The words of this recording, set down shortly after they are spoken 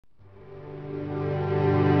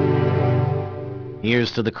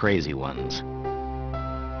Here's to the crazy ones.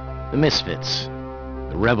 The misfits,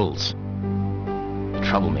 the rebels, the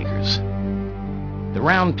troublemakers, the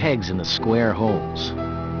round pegs in the square holes,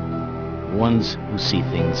 the ones who see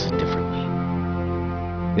things differently.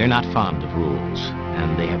 They're not fond of rules,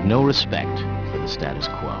 and they have no respect for the status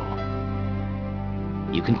quo.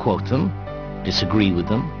 You can quote them, disagree with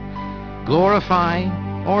them, glorify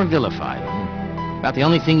or vilify them, but the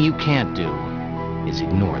only thing you can't do is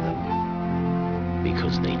ignore them.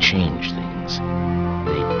 Because they change things.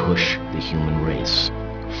 They push the human race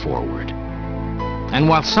forward. And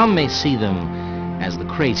while some may see them as the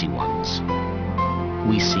crazy ones,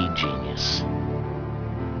 we see genius.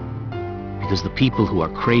 Because the people who are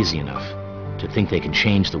crazy enough to think they can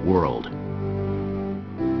change the world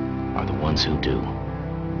are the ones who do.